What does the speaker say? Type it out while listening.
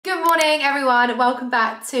Good morning everyone, welcome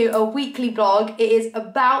back to a weekly vlog. It is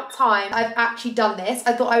about time I've actually done this.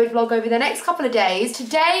 I thought I would vlog over the next couple of days.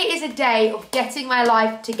 Today is a day of getting my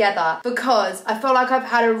life together because I feel like I've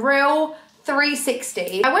had a real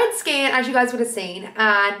 360. I went skiing, as you guys would have seen,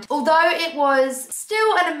 and although it was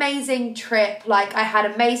still an amazing trip, like I had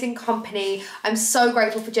amazing company, I'm so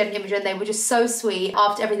grateful for Jen and Imogen. They were just so sweet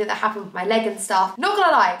after everything that happened with my leg and stuff. Not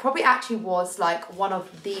gonna lie, it probably actually was like one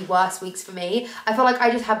of the worst weeks for me. I felt like I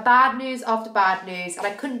just had bad news after bad news and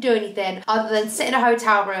I couldn't do anything other than sit in a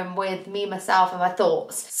hotel room with me, myself and my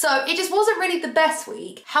thoughts. So it just wasn't really the best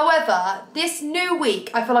week. However, this new week,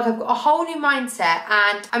 I feel like I've got a whole new mindset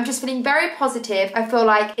and I'm just feeling very positive. I feel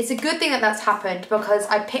like it's a good thing that that's happened because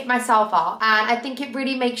I picked myself up, and I think it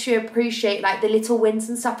really makes you appreciate like the little wins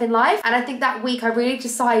and stuff in life. And I think that week I really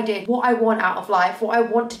decided what I want out of life, what I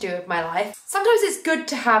want to do with my life. Sometimes it's good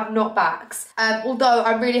to have knockbacks, although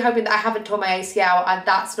I'm really hoping that I haven't torn my ACL and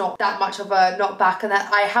that's not that much of a knockback, and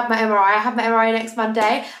that I have my MRI. I have my MRI next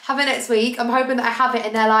Monday, have it next week. I'm hoping that I have it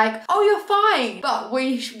and they're like, oh, you're fine, but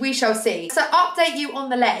we shall see. So update you on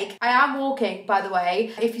the leg. I am walking, by the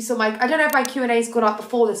way. If you saw my, I don't know if my Q&A's gone up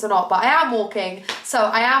before this or not, but I am walking, so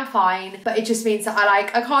I am fine. But it just means that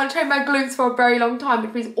I can't train my glutes for a very long time,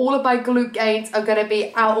 which means all of my glute gains are gonna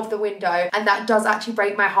be out of the window, and that does actually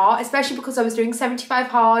break my heart, especially because I was doing 75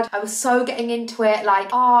 hard. I was so getting into it, like,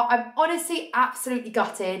 oh, I'm honestly absolutely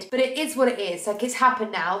gutted, but it is what it is. Like, it's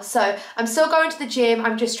happened now. So I'm still going to the gym.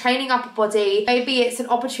 I'm just training upper body. Maybe it's an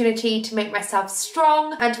opportunity to make myself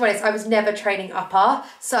strong. And to be honest, I was never training upper,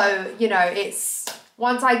 so you know, it's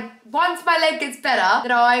once my leg gets better,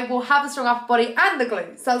 then I will have a strong upper body and the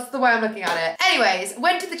glutes. That's the way I'm looking at it. Anyways,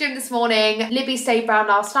 went to the gym this morning. Libby stayed round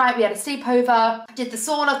last night. We had a sleepover, did the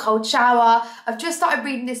sauna, cold shower. I've just started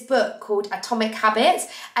reading this book called Atomic Habits,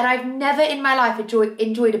 and I've never in my life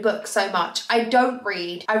enjoyed a book so much. I don't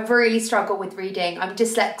read. I really struggle with reading. I'm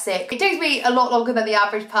dyslexic. It takes me a lot longer than the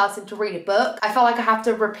average person to read a book. I feel like I have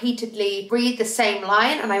to repeatedly read the same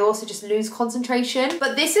line, and I also just lose concentration.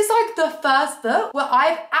 But this is like the first book where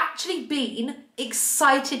I've actually been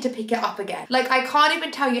excited to pick it up again. Like, I can't even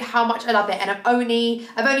tell you how much I love it, and I've only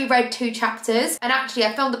read 2 chapters, and actually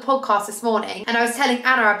I filmed a podcast this morning and I was telling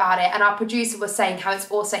Anna about it, and our producer was saying how it's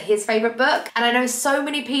also his favourite book, and I know so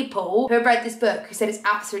many people who have read this book who said it's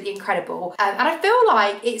absolutely incredible, and I feel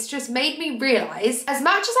like it's just made me realise, as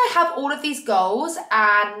much as I have all of these goals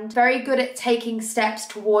and very good at taking steps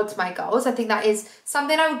towards my goals, I think that is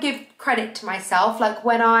something I would give credit to myself. Like,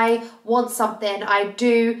 when I want something, I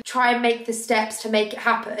do try and make the steps to make it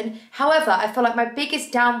happen. However, I feel like my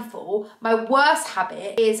biggest downfall, my worst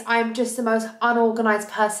habit, is I'm just the most unorganized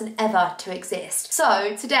person ever to exist.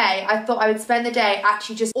 So today I thought I would spend the day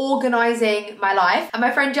actually just organizing my life, and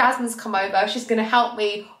my friend Jasmine's come over. She's gonna help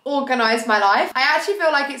me organize my life. I actually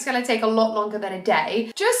feel like it's gonna take a lot longer than a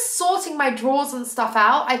day. Just sorting my drawers and stuff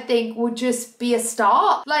out, I think, will just be a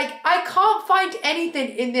start. Like, I can't find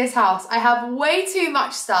anything in this house. I have way too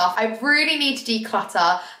much stuff. I really need to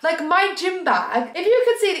declutter. Like, my gym bag, if you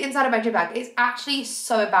could see the inside of my gym bag, it's actually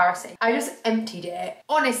so embarrassing. I just emptied it.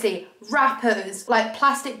 Honestly, wrappers, like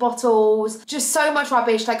plastic bottles, just so much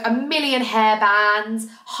rubbish, like a million hairbands,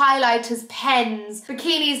 highlighters, pens,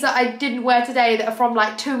 bikinis that I didn't wear today that are from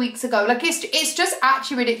like 2 weeks ago. Like, it's just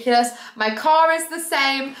actually ridiculous. My car is the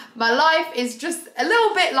same. My life is just a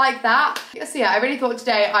little bit like that. So yeah, I really thought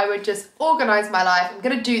today I would just organize my life. I'm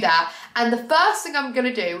gonna do that. And the first thing I'm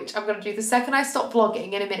gonna do, which I'm gonna do the second I stop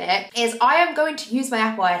vlogging in a minute, is I am going to use my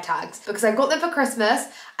Apple AirTags because I got them for Christmas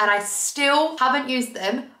and I still haven't used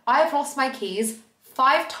them. I've lost my keys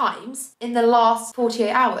 5 times in the last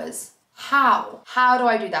 48 hours. How? How do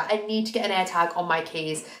I do that? I need to get an AirTag on my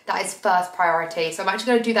keys. That is first priority. So I'm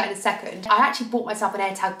actually gonna do that in a second. I actually bought myself an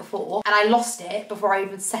AirTag before and I lost it before I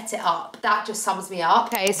even set it up. That just sums me up.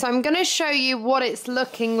 Okay, so I'm gonna show you what it's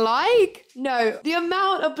looking like. No, the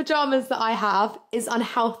amount of pajamas that I have is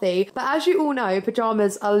unhealthy. But as you all know,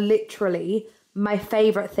 pajamas are literally my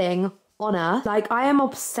favorite thing on earth. Like, I am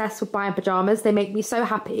obsessed with buying pajamas. They make me so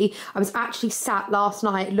happy. I was actually sat last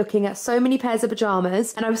night looking at so many pairs of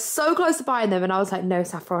pajamas and I was so close to buying them, and I was like, no,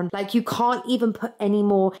 Saffron, like, you can't even put any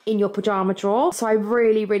more in your pajama drawer. So I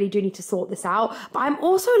really do need to sort this out. But I'm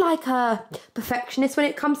also like a perfectionist when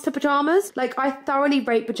it comes to pajamas. Like, I thoroughly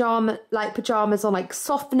rate pajamas on like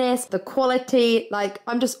softness, the quality, like,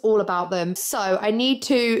 I'm just all about them. So I need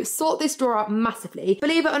to sort this drawer out massively.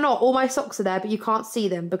 Believe it or not, all my socks are there, but you can't see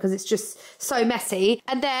them because it's just so messy.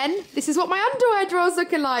 And then this is what my underwear drawer's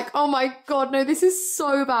looking like. Oh my god, no, this is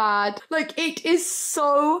so bad. Like, it is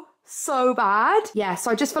so so bad. Yeah,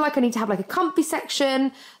 so I just feel like I need to have like a comfy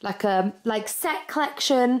section, like a set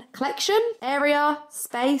collection area,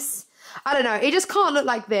 space. I don't know, it just can't look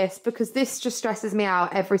like this because this just stresses me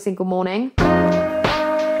out every single morning.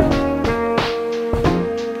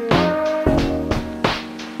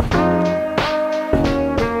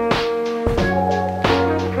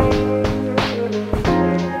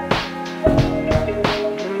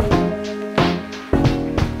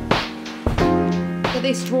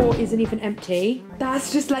 This drawer isn't even empty.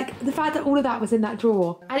 That's just like the fact that all of that was in that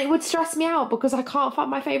drawer. And it would stress me out because I can't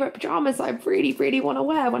find my favourite pyjamas that I really, really want to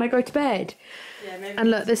wear when I go to bed. Yeah, maybe.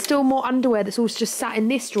 And look, there's still more underwear that's also just sat in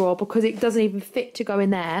this drawer because it doesn't even fit to go in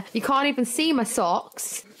there. You can't even see my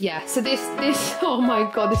socks. Yeah, so this, oh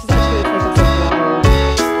my God, this is actually going to take us a while.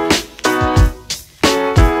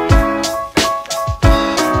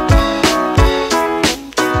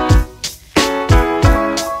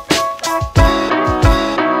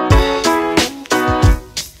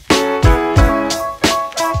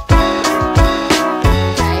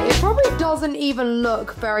 Even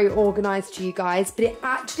look very organized to you guys, but it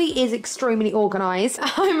actually is extremely organized.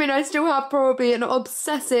 I mean, I still have probably an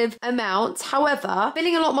obsessive amount. However,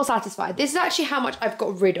 feeling a lot more satisfied. This is actually how much I've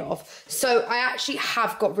got rid of. So I actually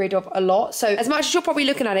have got rid of a lot. So as much as you're probably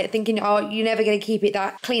looking at it thinking, oh, you're never going to keep it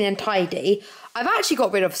that clean and tidy, I've actually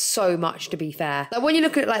got rid of so much, to be fair. Like when you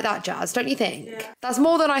look at it like that, Jazz, don't you think? Yeah. That's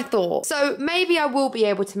more than I thought. So maybe I will be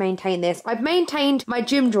able to maintain this. I've maintained my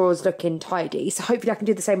gym drawers looking tidy, so hopefully I can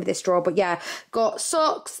do the same with this drawer. But yeah, got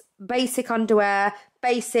socks, basic underwear,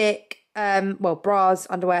 basic bras,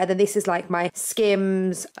 underwear, and then this is like my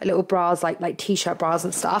Skims little bras, like t-shirt bras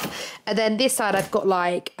and stuff. And then this side I've got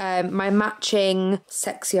like my matching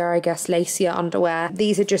sexier, I guess, lacier underwear.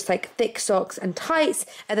 These are just like thick socks and tights,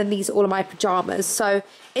 and then these are all of my pajamas. So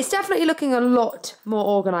it's definitely looking a lot more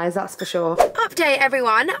organised, that's for sure. Update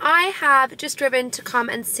everyone, I have just driven to come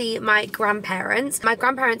and see my grandparents. My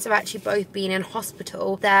grandparents have actually both been in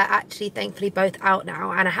hospital. They're actually thankfully both out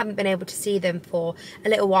now, and I haven't been able to see them for a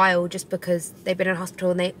little while just because they've been in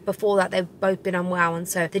hospital, and before that they've both been unwell, and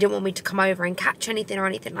so they didn't want me to come over and catch anything or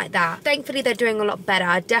anything like that. Thankfully they're doing a lot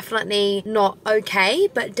better. Definitely not okay,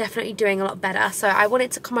 but definitely doing a lot better. So I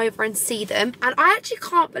wanted to come over and see them, and I actually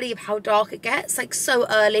can't believe how dark it gets, like so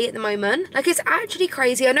early at the moment. Like it's actually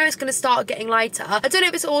crazy. I know it's going to start getting lighter. I don't know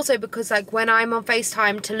if it's also because like when I'm on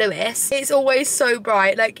FaceTime to Lewis, it's always so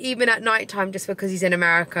bright, like even at night time, just because he's in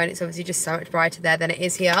America and it's obviously just so much brighter there than it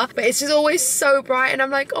is here. But it's just always so bright, and I'm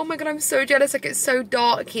like, oh my God, I'm so jealous. Like it's so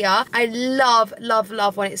dark here. I love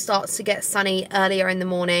when it starts to get sunny earlier in the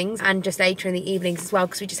mornings and just later in the evenings as well,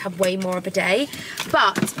 because we just have way more of a day.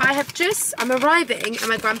 But I'm arriving at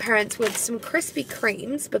my grandparents with some Krispy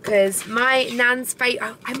Kremes because my nan's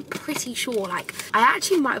favourite, I'm pretty sure, like I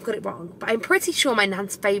actually might have got it wrong, but I'm pretty sure my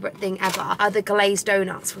nan's favourite thing ever are the glazed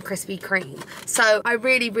donuts from Krispy Kreme. So I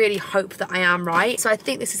really hope that I am right. So I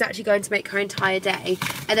think this is actually going to make her entire day.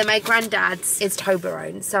 And then my granddad's is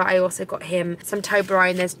Toblerone, so I also got him some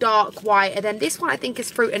Toblerone. There's dark, white, and then this one I think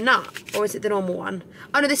is fruit and nut, or is it the normal one?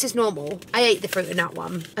 Oh no, this is normal. I ate the fruit and nut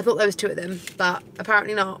one. I thought there was two of them, but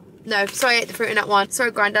apparently not. No, sorry, I ate the fruit and nut one.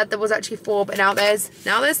 Sorry, Grandad, there was actually 4, but now there's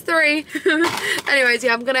 3. Anyways,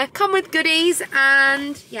 yeah, I'm gonna come with goodies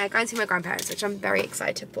and yeah, go and see my grandparents, which I'm very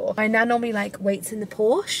excited for. My nan normally like waits in the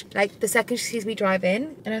Porsche, like the second she sees me drive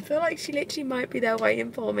in, and I feel like she literally might be there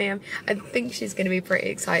waiting for me. I think she's gonna be pretty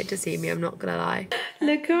excited to see me, I'm not gonna lie.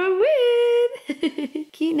 Look who I'm with.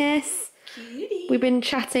 Cuteness. Cutie. We've been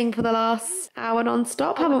chatting for the last hour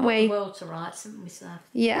non-stop, haven't we? The world to rights, haven't we, sir?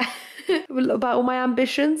 Yeah. About all my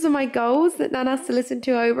ambitions and my goals that Nan has to listen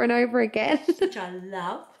to over and over again. Which I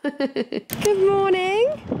love. Good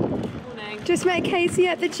morning. Morning. Just met Casey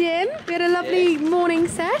at the gym. We had a lovely morning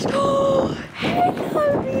set. Oh,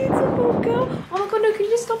 hello, beautiful girl. Oh my God, no, can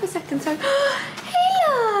you just stop a second? So,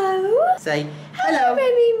 hello. Say hello,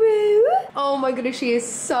 Baby Roo. Oh my goodness, she is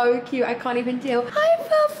so cute. I can't even deal. Hi,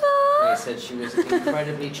 Papa. They said she was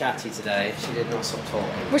incredibly chatty today. She did not stop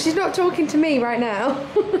talking. Well, she's not talking to me right now.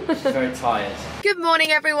 She's very tired. Good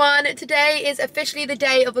morning, everyone. Today is officially the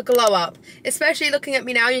day of a glow up. Especially looking at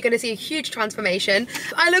me now, you're going to see a huge transformation.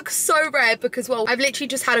 I look so red because, well, I've literally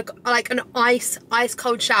just had an ice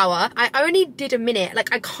cold shower. I only did a minute.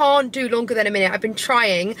 Like, I can't do longer than a minute. I've been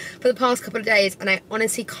trying for the past couple of days and I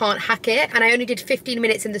honestly can't hack it. And I only did 15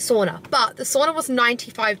 minutes in the sauna. But the sauna was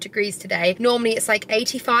 95 degrees today. Normally it's like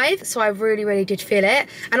 85. So so I really did feel it.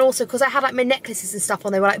 And also because I had like my necklaces and stuff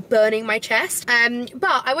on, they were like burning my chest.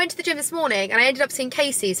 But I went to the gym this morning and I ended up seeing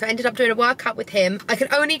Casey, so I ended up doing a workout with him. I can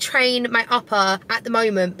only train my upper at the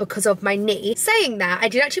moment because of my knee. Saying that, I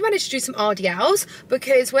did actually manage to do some RDLs,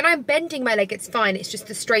 because when I'm bending my leg it's fine, it's just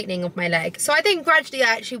the straightening of my leg. So I think gradually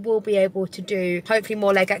I actually will be able to do hopefully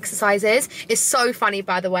more leg exercises. It's so funny,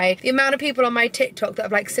 by the way, the amount of people on my TikTok that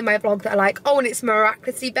have like seen my vlog that are like, oh, and it's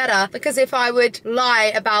miraculously better, because if I would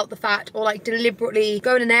lie about the fact or like deliberately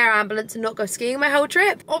go in an air ambulance and not go skiing my whole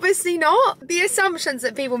trip, obviously not. The assumptions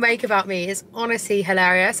that people make about me is honestly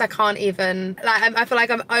hilarious. I can't even, like, I feel like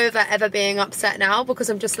I'm over ever being upset now, because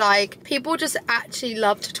I'm just like, people just actually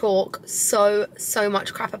love to talk so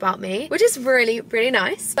much crap about me, which is really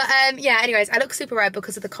nice. But yeah, anyways, I look super red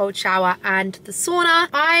because of the cold shower and the sauna.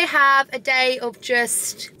 I have a day of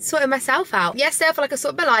just sorting myself out. Yesterday I feel like I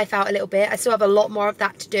sorted my life out a little bit. I still have a lot more of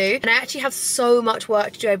that to do, and I actually have so much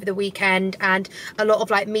work to do over the weekend and a lot of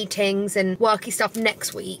like meetings and worky stuff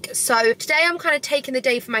next week. So today I'm kind of taking the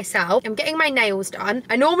day for myself. I'm getting my nails done.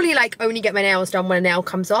 I normally like only get my nails done when a nail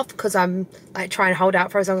comes off, because I'm like trying to hold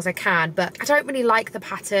out for as long as I can, but I don't really like the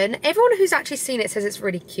pattern. Everyone who's actually seen it says it's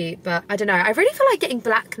really cute, but I don't know. I really feel like getting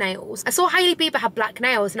black nails. I saw Hailey Bieber have black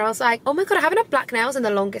nails and I was like, oh my god, I haven't had black nails in the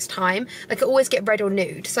longest time. Like I always get red or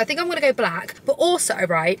nude, so I think I'm gonna go black. But also,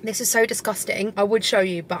 right, this is so disgusting, I would show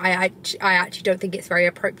you, but I actually don't think it's very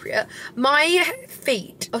appropriate. My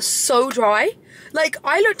feet are so dry. Like,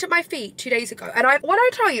 I looked at my feet 2 days ago and when I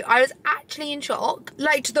tell you, I was actually in shock,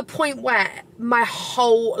 like to the point where my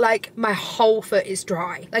whole foot is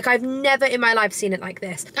dry. Like, I've never in my life seen it like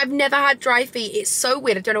this. I've never had dry feet. It's so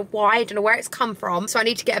weird. I don't know why, I don't know where it's come from. So I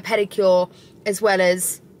need to get a pedicure as well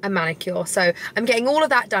as a manicure. So I'm getting all of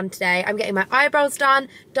that done today. I'm getting my eyebrows done,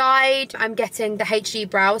 dyed. I'm getting the HD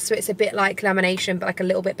brows, so it's a bit like lamination but like a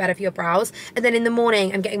little bit better for your brows. And then in the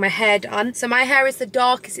morning I'm getting my hair done. So my hair is the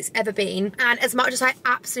darkest it's ever been, and as much as I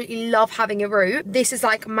absolutely love having a root, this is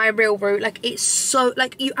like my real root. Like, it's so,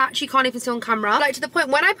 like, you actually can't even see on camera, like to the point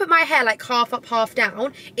when I put my hair like half up half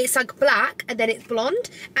down, it's like black and then it's blonde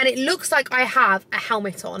and it looks like I have a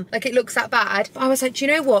helmet on. Like, it looks that bad. But I was like, do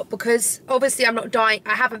you know what, because obviously I'm not dyeing,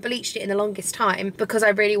 I haven't bleached it in the longest time because I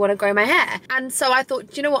really want to grow my hair. And so I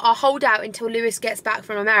thought, do you know what, I'll hold out until Lewis gets back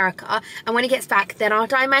from America, and when he gets back then I'll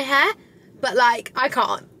dye my hair. But like, I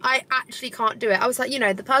can't. I actually can't do it. I was like, you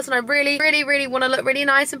know, the person I really want to look really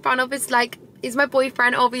nice in front of is like, is my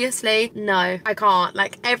boyfriend, obviously. No, I can't.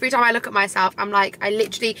 Like, every time I look at myself, I'm like, I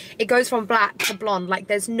literally, it goes from black to blonde. Like,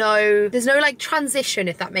 there's no like transition,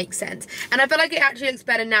 if that makes sense. And I feel like it actually looks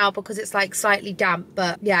better now because it's like slightly damp,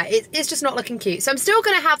 but yeah, it's just not looking cute. So I'm still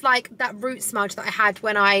gonna have like that root smudge that I had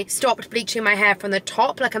when I stopped bleaching my hair from the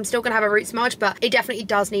top. Like, I'm still gonna have a root smudge, but it definitely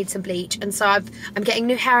does need some bleach. And so I'm getting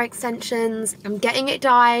new hair extensions. I'm getting it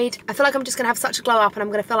dyed. I feel like I'm just gonna have such a glow up and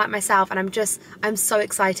I'm gonna feel like myself, and I'm so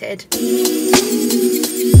excited.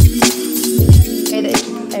 It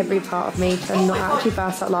is every part of me to not actually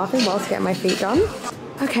burst out laughing whilst getting my feet done.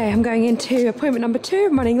 Okay, I'm going into appointment number 2.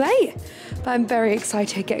 I'm running late, but I'm very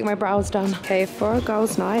excited getting my brows done. Okay, for a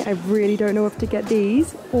girls' night, I really don't know if to get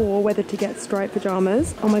these or whether to get striped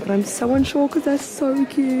pajamas. Oh my god, I'm so unsure because they're so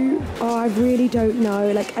cute. Oh, I really don't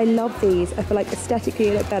know. Like, I love these. I feel like aesthetically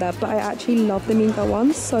they look better, but I actually love the Mean Girl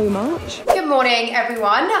ones so much. Good morning,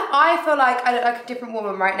 everyone. I feel like I look like a different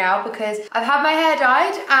woman right now because I've had my hair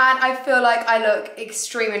dyed and I feel like I look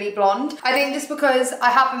extremely blonde. I think just because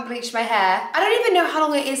I haven't bleached my hair. I don't even know how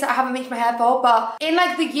long it is that I haven't bleached my hair for, but in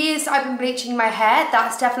like the years I've been bleaching my hair,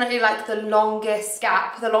 that's definitely like the longest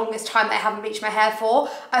gap, the longest time that I haven't bleached my hair for.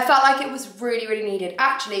 I felt like it was really needed.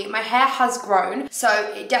 Actually, my hair has grown, so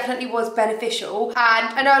it definitely was beneficial.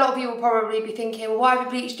 And I know a lot of people will probably be thinking, well, why have you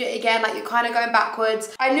bleached it again? Like, you're kind of going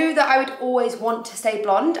backwards. I knew that I would always want to stay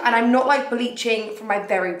blonde, and I'm not like bleaching from my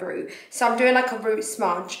very root. So I'm doing like a root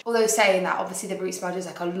smudge. Although saying that, obviously the root smudge is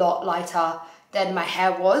like a lot lighter than my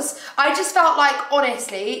hair was. I just felt like,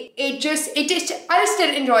 honestly, I just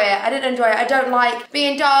didn't enjoy it. I didn't enjoy it. I don't like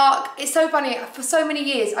being dark. It's so funny, for so many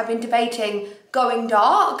years I've been debating going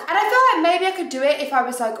dark, and I feel like maybe I could do it if I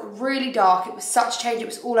was like really dark. It was such a change, it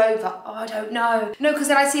was all over. Oh, I don't know. No, because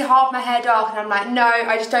then I see half my hair dark and I'm like, no,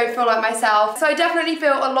 I just don't feel like myself. So I definitely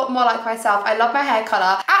feel a lot more like myself. I love my hair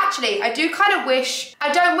color. Actually, I do kind of wish,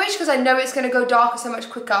 I don't wish because I know it's gonna go darker so much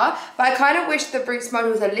quicker, but I kind of wish the root smudge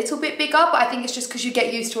was a little bit bigger, but I think it's just because you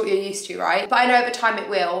get used to what you're used to, right? But I know over time it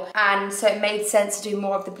will, and so it made sense to do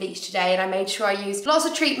more of the bleach today, and I made sure I used lots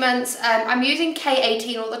of treatments. I'm using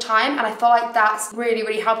K18 all the time, and I feel like that's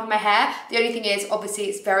really helping my hair. The only thing is, obviously,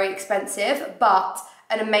 it's very expensive, but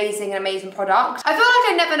an amazing product. I feel like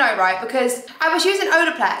I never know, right? Because I was using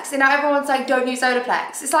Olaplex and now everyone's like, don't use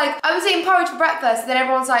Olaplex. It's like, I was eating porridge for breakfast and then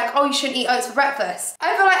everyone's like, oh, you shouldn't eat oats for breakfast.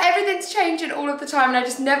 I feel like everything's changing all of the time and I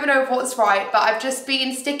just never know what's right, but I've just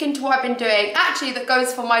been sticking to what I've been doing. Actually, that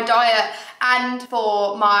goes for my diet and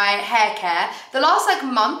for my hair care. The last like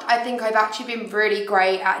month, I think I've actually been really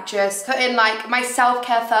great at just putting like my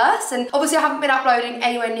self-care first. And obviously I haven't been uploading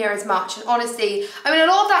anywhere near as much. And honestly, I mean, a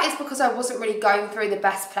lot of that is because I wasn't really going through the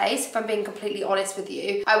best place, if I'm being completely honest with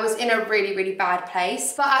you. I was in a really bad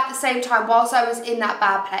place. But at the same time, whilst I was in that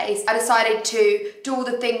bad place, I decided to do all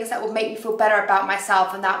the things that would make me feel better about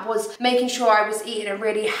myself. And that was making sure I was eating a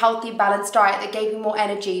really healthy, balanced diet that gave me more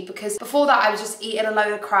energy. Because before that, I was just eating a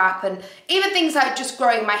load of crap, and even things like just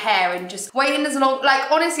growing my hair and just waiting as long, like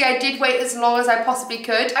honestly, I did wait as long as I possibly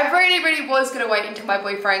could. I really was gonna wait until my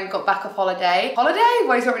boyfriend got back off holiday. Well,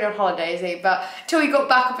 he's not really on holiday, is he? But till he got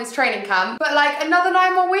back off his training camp. But like another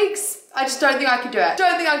 9 more weeks, I just don't think I could do it.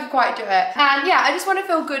 Don't think I could quite do it. And yeah, I just want to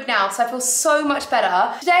feel good now, so I feel so much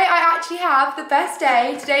better. Today I actually have the best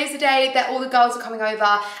day. Today is the day that all the girls are coming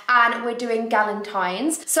over and we're doing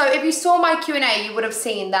Galentines. So if you saw my Q&A, you would have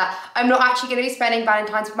seen that I'm not actually going to be spending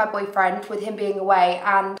Valentine's with my boyfriend, with him being away,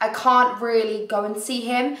 and I can't really go and see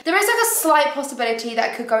him. There is like a slight possibility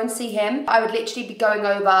that I could go and see him. I would literally be going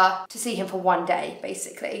over to see him for 1 day,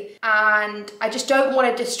 basically. And I just don't want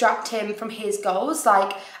to distract him from his goals.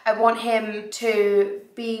 Like, I want him to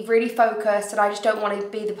be really focused and I just don't want to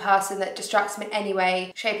be the person that distracts him in any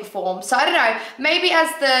way, shape or form. So I don't know, maybe as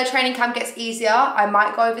the training camp gets easier, I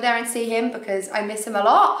might go over there and see him because I miss him a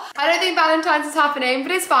lot. I don't think Valentine's is happening,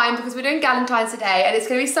 but it's fine because we're doing Galentines today and it's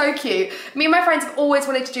going to be so cute. Me and my friends have always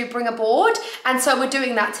wanted to do bring a board, and so we're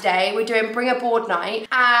doing that today. We're doing bring a board night,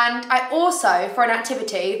 and I also, for an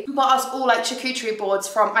activity, bought us all like charcuterie boards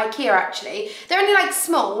from IKEA actually. They're only like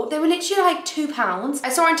small, they were literally like £2. I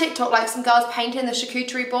saw on TikTok like some girls painting the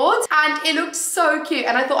charcuterie boards and it looked so cute,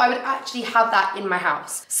 and I thought I would actually have that in my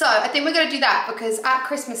house. So I think we're going to do that because at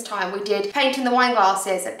Christmas time we did painting the wine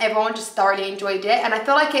glasses and everyone just thoroughly enjoyed it, and I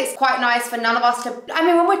feel like it's quite nice for none of us to, I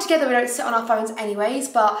mean, when we're together we don't sit on our phones anyways,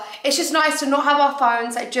 but it's just nice to not have our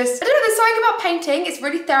phones. I don't know, there's something about painting, it's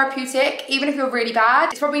really therapeutic. Even if you're really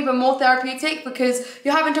bad, it's probably even more therapeutic because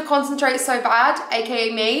you're having to concentrate so bad,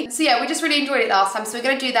 aka me. So yeah, we just really enjoyed it last time, so we're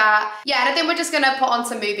going to do that. Yeah, and I think we're just going to put on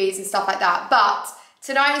some movies and stuff like that, but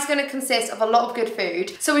tonight is going to consist of a lot of good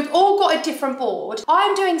food. So we've all got a different board.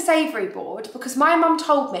 I'm doing savoury board because my mum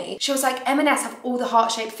told me, she was like, M&S have all the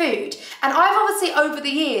heart-shaped food. And I've obviously over the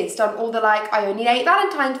years done all the like, I only ate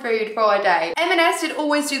Valentine's food for a day. M&S did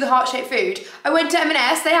always do the heart-shaped food. I went to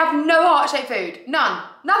M&S, they have no heart-shaped food. None.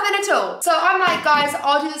 Nothing at all. So I'm like, guys,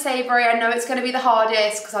 I'll do the savoury. I know it's going to be the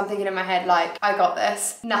hardest because I'm thinking in my head like, I got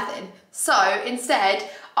this. Nothing. So instead,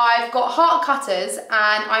 I've got heart cutters and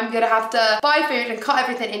I'm gonna have to buy food and cut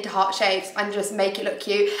everything into heart shapes and just make it look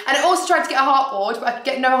cute. And I also tried to get a heart board, but I could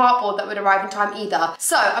get no heart board that would arrive in time either.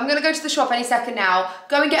 So I'm gonna go to the shop any second now,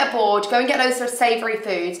 go and get a board, go and get loads of savoury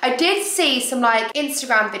foods. I did see some like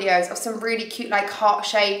Instagram videos of some really cute like heart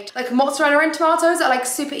shaped like mozzarella and tomatoes that are like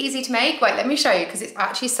super easy to make. Wait, let me show you because it's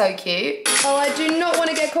actually so cute. Oh, I do not want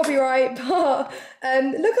to get copyright, but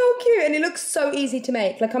look how cute, and it looks so easy to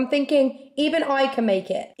make. Like I'm thinking, even I can make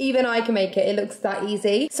it. Even I can make it. It looks that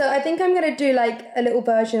easy. So I think I'm going to do like a little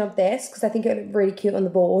version of this because I think it would look really cute on the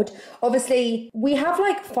board. Obviously, we have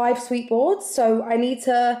like 5 sweet boards, so I need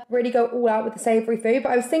to really go all out with the savoury food.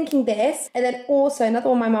 But I was thinking this, and then also another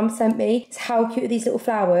one my mum sent me is how cute are these little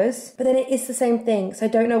flowers. But then it is the same thing, so I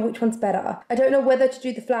don't know which one's better. I don't know whether to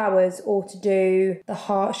do the flowers or to do the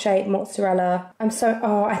heart-shaped mozzarella.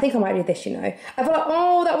 I think I might do this, you know. I feel like,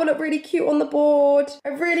 oh, that would look really cute on the board. I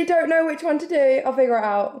really don't know which one to do. I'll figure it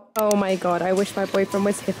out. Oh my god, I wish my boyfriend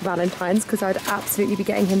was here for Valentine's because I'd absolutely be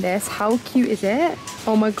getting him this. How cute is it?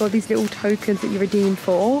 Oh my god, these little tokens that you redeem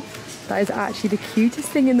for. That is actually the cutest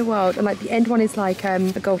thing in the world. And like the end one is like a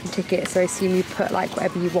golden ticket, so I assume you put like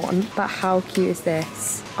whatever you want. But how cute is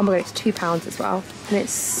this? Oh my god, it's £2 as well. And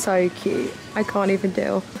it's so cute. I can't even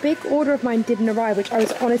deal. A big order of mine didn't arrive, which I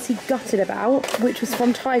was honestly gutted about, which was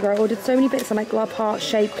from Tiger. I ordered so many bits on like love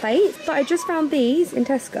heart-shaped plates, but I just found these in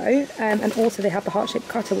Tesco, and also they have the heart-shaped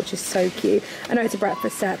cutter, which is so cute. I know it's a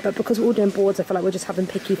breakfast set, but because we're all doing boards, I feel like we're just having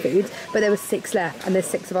picky foods, but there were 6 left, and there's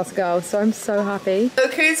 6 of us girls, so I'm so happy.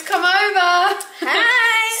 Look who's come over!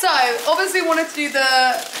 Hi! So, obviously wanted to do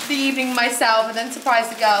the evening myself and then surprise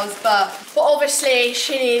the girls, but obviously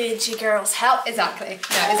she needed you girls' help. Exactly.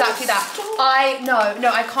 No, exactly that.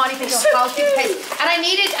 I can't even tell how cute it is. And I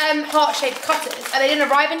needed heart-shaped cutters, and they didn't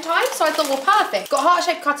arrive in time, so I thought, well, perfect. Got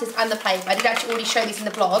heart-shaped cutters and the plate. I did actually already show these in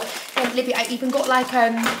the vlog. And Libby, I even got like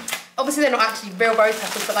obviously they're not actually real rose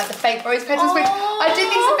petals, but like the fake rose petals, which I do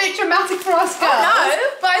think is a bit dramatic for us girls. no.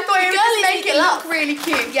 But I thought it would just make it love. look really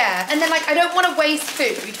cute, yeah. And then like, I don't want to waste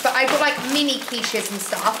food, but I've got like mini quiches and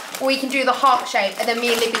stuff, or you can do the heart shape, and then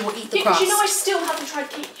me and Libby will eat the crust. Do you know I still haven't tried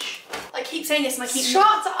quiche? I keep saying this and I keep... Shut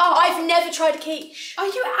up! I've never tried quiche. Are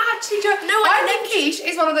you actually joking? No, I think quiche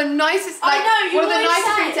is one of the nicest, like, I know, you one of the always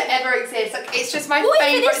nicest say. things to ever exist. Like, it's just my What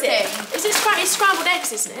favourite even is thing. it? Is it it's scrambled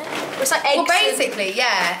eggs, isn't it? Or it's like eggs. Well, basically,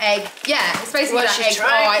 yeah, egg. Yeah, it's basically Well, like she's egg.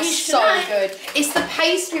 trying Oh, it's quiche so tonight. good. It's the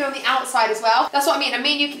pastry on the outside as well. That's what I mean. I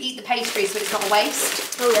mean, you can eat the pastry, so it's not a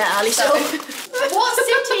waste. Oh yeah, Ali. So, What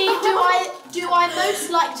city do I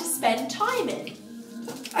most like to spend time in?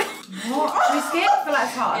 What? Should we skip? I feel like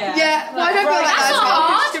it's hard. Yeah, well, I don't feel like That's that's not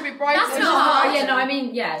hard. hard. It should be Brighton. That's not hard. Yeah, no, I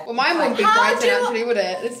mean, yeah. Well, mine wouldn't be How Brighton, do- actually, would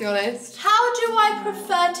it? Let's be honest. How do I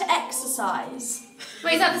prefer to exercise?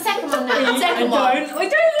 Wait, is that the second one now? Second one. I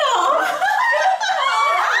don't laugh.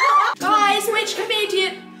 Guys, which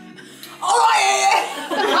comedian?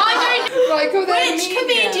 Right, cool, then. Which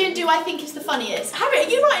comedian do I think is the funniest? Harry, are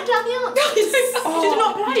you writing down the answers? You're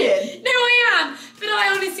not playing. No, I am. But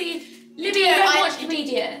I honestly, Libby, you don't watch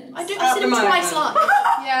comedians. I do. I said him twice live.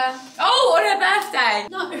 Yeah. Oh, on her birthday.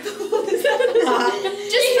 No.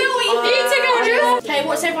 Just feel what you think. Okay,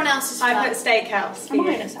 what's everyone else's? I favourite? put steakhouse. Am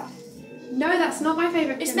I in a No, that's not my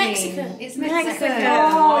favourite It's cuisine. Mexican. It's Mexican.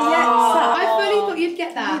 Oh, I fully thought you'd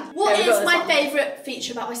get that. What Yeah, we got is this my one. favourite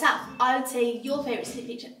feature about myself? I would say your favourite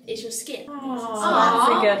feature is your skin. That's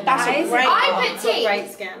a good. That's a great I one. put teeth.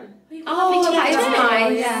 Great skin. Oh, that is too.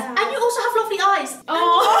 nice. Yeah. And you also have lovely eyes.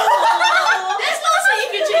 Oh. There's lots that you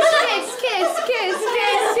can choose. Kiss.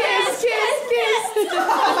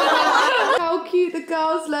 How cute the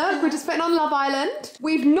girls look. We're just putting on Love Island.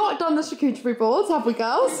 We've not done the charcuterie boards, have we,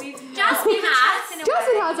 girls? Jasmine has.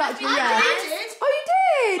 Justin has actually, yeah. did. Oh, you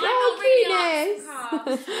did? I'm Oh, not really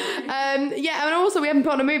cuteness. Yeah, and also we haven't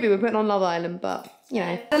put on a movie, we're putting on Love Island, but, you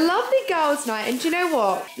know. The lovely girls' night, and do you know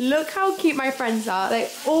what? Look how cute my friends are. They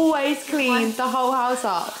always clean the whole house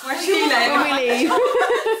up Where's she when we leave.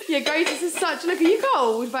 Yeah, Grace, this is such... Look, are you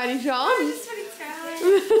cold by any chance?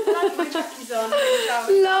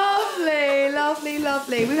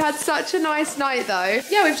 Lovely. We've had such a nice night though.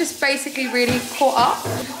 Yeah, we've just basically really caught up.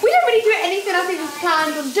 We didn't really do anything I think we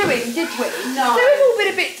planned on doing, did we? No. So we've all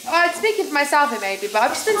been a bit, I'm speaking for myself here maybe, but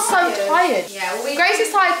I've just been so tired. Yeah, well, Grace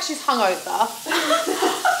is tired because she's hungover.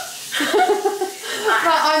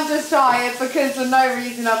 But I'm just tired because for no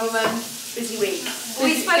reason other than busy week.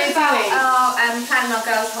 We spoke about our planning our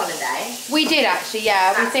girls' holiday. We did actually,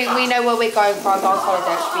 yeah. We think we know where we're going for our girls'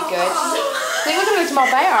 holiday, which would be good. I think we're going to go to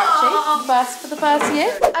Marbella actually, for the first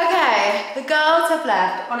year. Okay, the girls have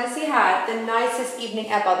left. Honestly had the nicest evening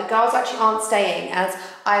ever. The girls actually aren't staying as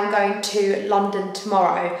I'm going to London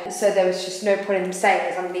tomorrow. So there was just no point in them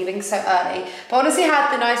staying as I'm leaving so early. But honestly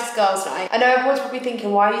had the nicest girls' night. I know everyone's probably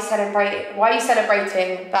thinking, why are you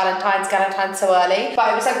celebrating Galentines so early?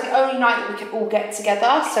 But it was like the only night that we could all get together.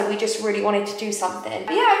 So we just really wanted to do something.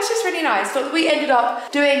 But yeah, it was just really nice. Not that we ended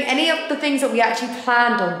up doing any of the things that we actually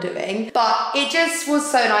planned on doing, but it just was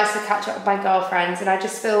so nice to catch up with my girlfriends, and I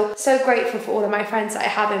just feel so grateful for all of my friends that I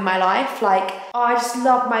have in my life. Like, oh, I just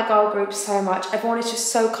love my girl group so much. Everyone is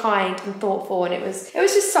just so kind and thoughtful, and it was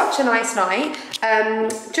just such a nice night.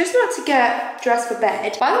 Just not to get dressed for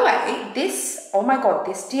bed. By the way, this, oh my god,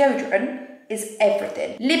 this deodorant is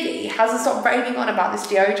everything. Libby hasn't stopped raving on about this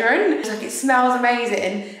deodorant. It's like, it smells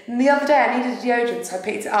amazing. And the other day I needed a deodorant, so I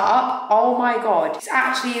picked it up. Oh my god, it's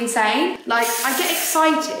actually insane. Like, I get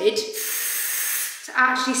excited to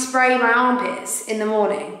actually spray my armpits in the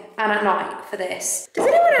morning and at night for this. Does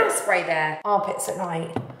anyone else spray their armpits at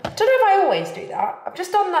night? I don't know if I always do that. I've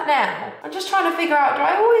just done that now. I'm just trying to figure out, do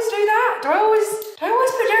I always do that? Do I always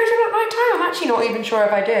put deodorant at night time? I'm actually not even sure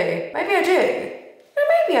if I do. Maybe I do. No,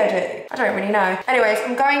 maybe I do. I don't really know. Anyways,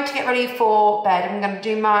 I'm going to get ready for bed. I'm going to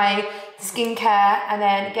do my skincare and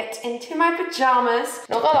then get into my pajamas.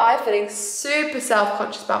 Not gonna lie, feeling super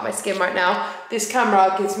self-conscious about my skin right now. This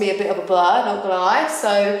camera gives me a bit of a blur, not gonna lie,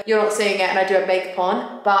 so you're not seeing it and I do have makeup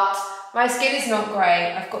on, but my skin is not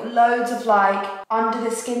great. I've got loads of like under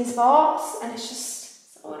the skin spots and it's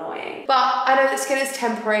just so annoying. But I know that skin is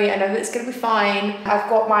temporary. I know that it's gonna be fine. I've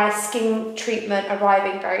got my skin treatment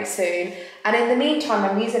arriving very soon. And in the meantime,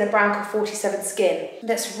 I'm using a brand called 47 Skin.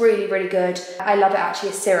 That's really, really good. I love it actually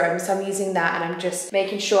as serum, so I'm using that and I'm just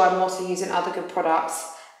making sure I'm also using other good products.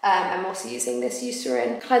 I'm also using this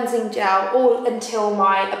Eucerin cleansing gel all until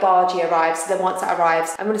my Abaji arrives. So then once that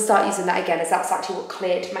arrives, I'm gonna start using that again as that's actually what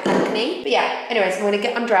cleared my acne. But yeah, anyways, I'm gonna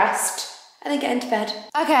get undressed and then get into bed.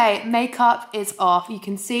 Okay, makeup is off. You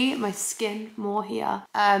can see my skin more here.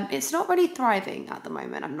 It's not really thriving at the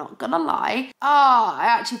moment, I'm not gonna lie. I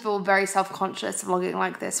actually feel very self-conscious vlogging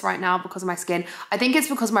like this right now because of my skin. I think it's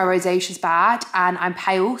because my rosacea's bad and I'm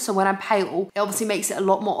pale, so when I'm pale, it obviously makes it a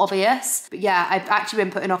lot more obvious. But yeah, I've actually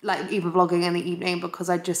been putting off like even vlogging in the evening because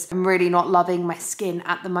I'm really not loving my skin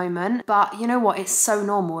at the moment. But you know what, it's so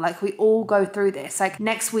normal. Like we all go through this. Like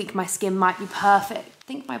next week my skin might be perfect. I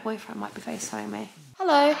think my boyfriend might be FaceTiming me.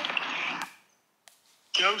 Hello.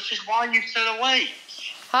 Joseph, why are you still awake?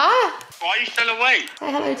 Hi. Why are you still awake?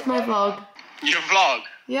 Say hello to my vlog. Your vlog?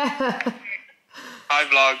 Yeah. Hi,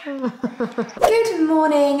 vlog. Good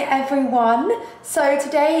morning, everyone. So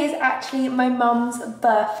today is actually my mum's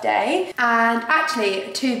birthday, and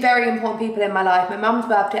actually two very important people in my life, my mum's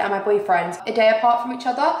birthday and my boyfriend's, a day apart from each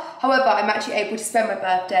other. However, I'm actually able to spend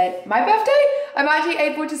I'm actually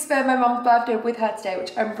able to spend my mum's birthday with her today,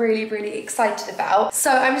 which I'm really, really excited about. So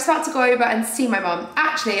I'm just about to go over and see my mum.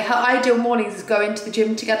 Actually, her ideal mornings is going to the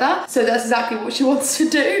gym together. So that's exactly what she wants to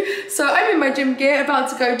do. So I'm in my gym gear, about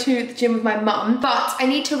to go to the gym with my mum, but I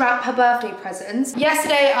need to wrap her birthday presents.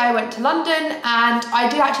 Yesterday I went to London and I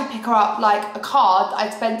did actually pick her up like a card that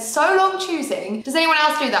I'd spent so long choosing. Does anyone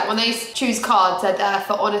else do that? When they choose cards, they're there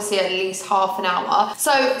for honestly at least half an hour.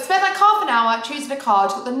 So spent like half an hour choosing a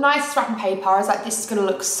card, got the nicest wrapping paper. I was like, this is gonna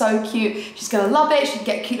look so cute. She's gonna love it. She can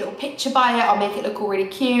get a cute little picture by it. I'll make it look all really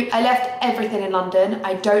cute. I left everything in London.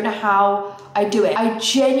 I don't know how I do it. I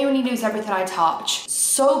genuinely lose everything I touch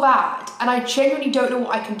so bad, and I genuinely don't know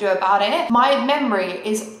what I can do about it. My memory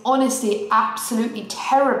is honestly absolutely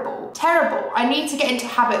terrible. I need to get into a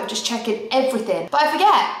habit of just checking everything, but I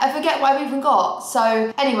forget what I've even got.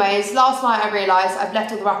 So anyways, last night I realized I've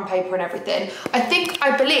left all the wrapping paper and everything.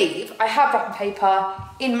 I believe I have wrapping paper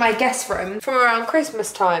in my guest room from around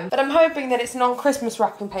Christmas time, but I'm hoping that it's non-Christmas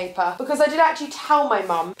wrapping paper, because I did actually tell my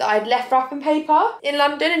mum that I'd left wrapping paper in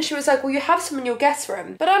London, and she was like, well, you have some in your guest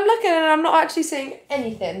room. But I'm looking and I'm not actually seeing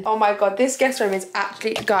anything. Oh my god, this guest room is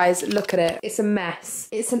actually, guys, look at it. It's a mess.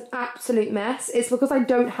 It's an absolute mess. It's because I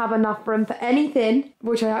don't have enough room for anything,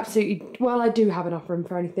 which I absolutely, well, I do have enough room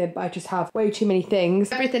for anything, but I just have way too many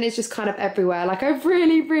things. Everything is just kind of everywhere. Like I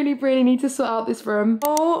really, really, really need to sort out this room.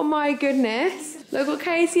 Oh my goodness. Look what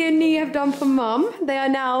Casey and Nia have done for mum.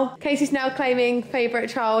 Casey's now claiming favourite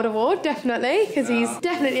child award, definitely, because he's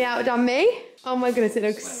definitely outdone me. Oh my goodness, it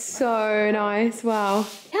looks so nice. Wow.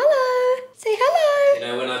 Hello. Say hello. You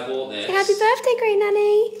know when I bought this? Say happy birthday, Great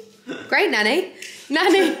Nanny. Great Nanny?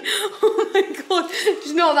 Nanny. Oh my god,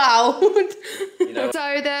 she's not that old. You know.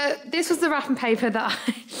 So this was the wrapping paper that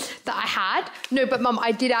I had. No, but mum,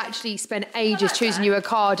 I did actually spend ages choosing you a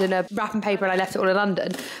card and a wrapping paper, and I left it all in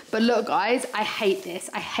London. But look, guys, I hate this.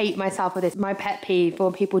 I hate myself for this. My pet peeve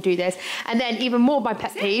when people do this. And then even more my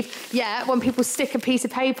pet peeve, yeah, when people stick a piece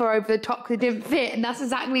of paper over the top because it didn't fit, and that's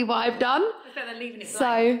exactly what I've done. They're leaving it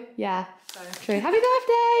blank. So, yeah, true. Happy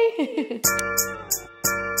birthday!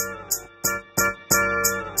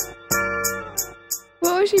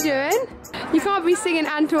 What was she doing? You can't be singing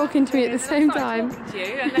and talking to me at the same time. To you,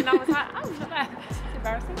 and then I was like, oh, not there.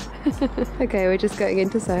 It's embarrassing. Okay, we're just going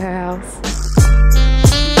into Soho House.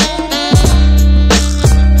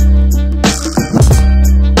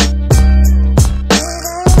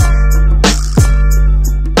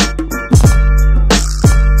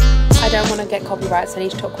 I don't want to get copyright, so I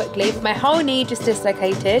need to talk quickly. My whole knee just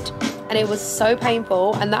dislocated, and it was so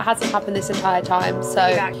painful, and that hasn't happened this entire time. So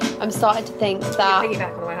I'm starting to think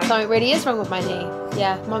that something really is wrong with my knee.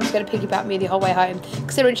 Yeah, mum's going to piggyback me the whole way home.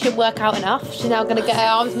 Considering she didn't work out enough, she's now going to get her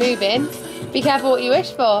arms moving. Be careful what you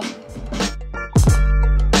wish for.